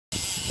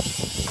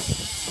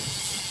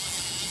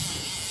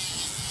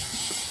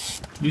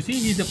You see,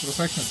 he's a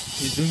professional.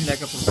 He's doing like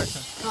a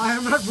professional. I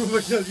am not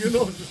professional, you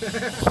know.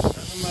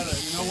 Doesn't matter.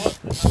 You know what?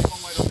 There's only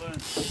one way to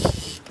learn.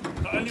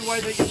 The only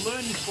way that you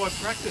learn is by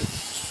practice.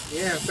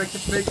 Yeah,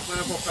 practice makes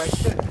man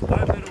perfect. No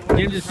better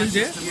way. James is still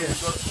there? Yeah.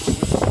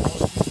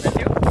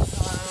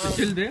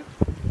 Matthew? Still there?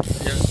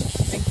 Yeah.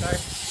 I think so. I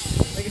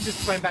think it's just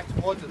swam back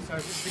towards it, so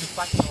it's been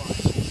flashing on.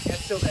 Yeah,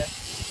 it's still there.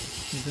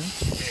 Okay.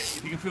 Yeah,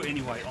 if you can feel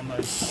any weight on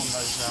those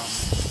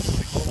what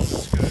they call on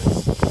the skirts.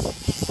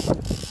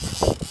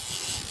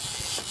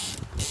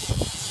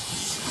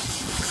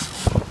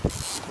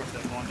 Push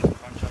that line down,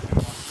 punch up in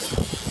one.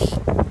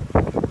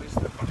 Release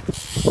the punch.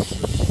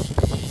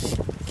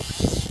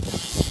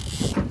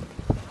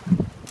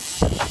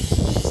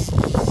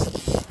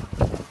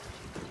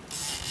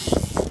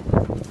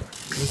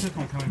 This is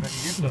one coming back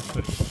again. That's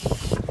good.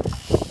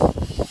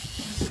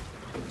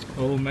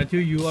 Oh, Matthew,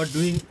 you are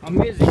doing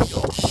amazing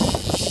job.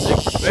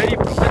 Like very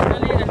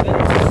professionally and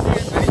very slowly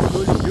and very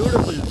slowly.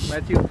 Beautiful,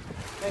 Matthew.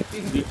 Thank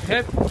you. We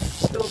have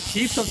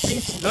heaps of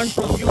things learned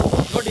from you,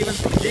 not even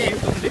from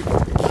James only.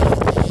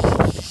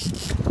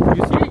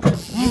 You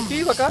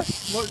see, Wakash,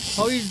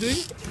 how he's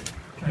doing?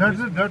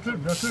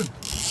 That's it.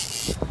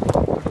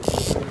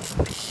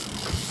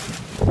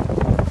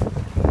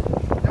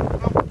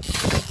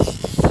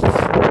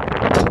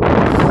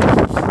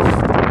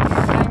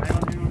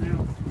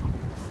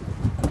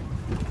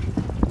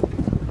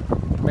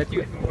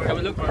 Matthew, have a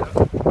look.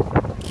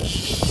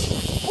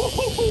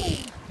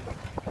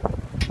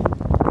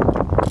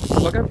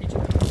 Wakash, पीछे.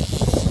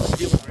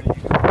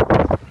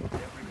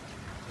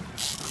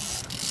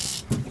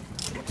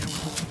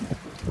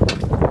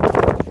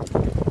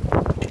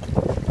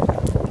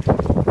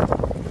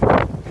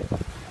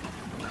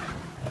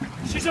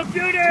 She's a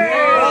beauty!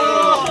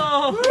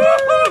 Oh!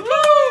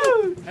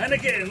 And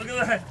again, look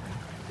at that.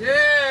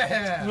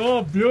 Yeah!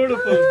 Oh,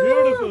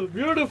 beautiful,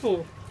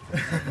 beautiful.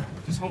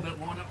 Just hold that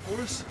line up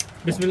for us.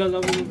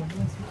 Bismillah.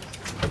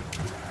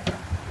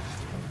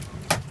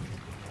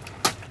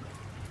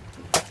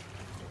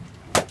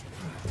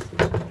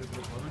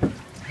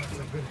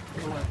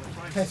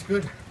 That's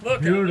good.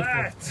 Look at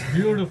that.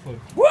 Beautiful.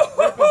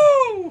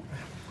 Woohoo!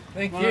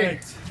 Thank you.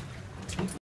 Mate.